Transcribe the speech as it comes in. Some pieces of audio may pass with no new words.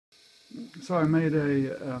So I made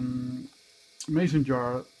a mason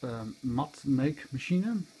jar mat make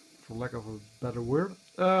machine, for lack of a better word,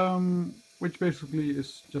 which basically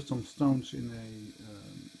is just some stones in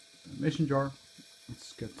a mason jar.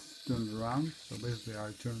 It gets turned around, so basically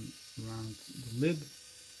I turn around the lid,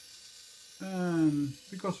 and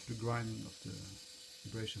because of the grinding of the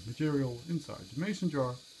abrasive material inside the mason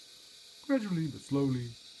jar, gradually but slowly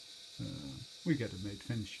uh, we get a made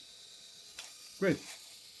finish. Great.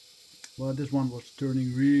 Well, this one was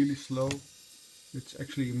turning really slow. It's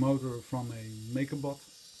actually a motor from a MakerBot.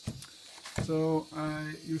 So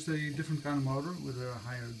I used a different kind of motor with a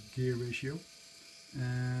higher gear ratio,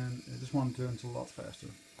 and this one turns a lot faster.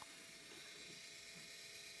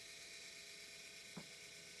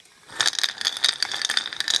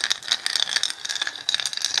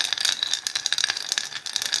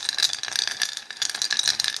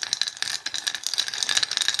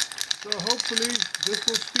 So hopefully this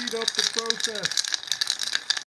will speed up the process.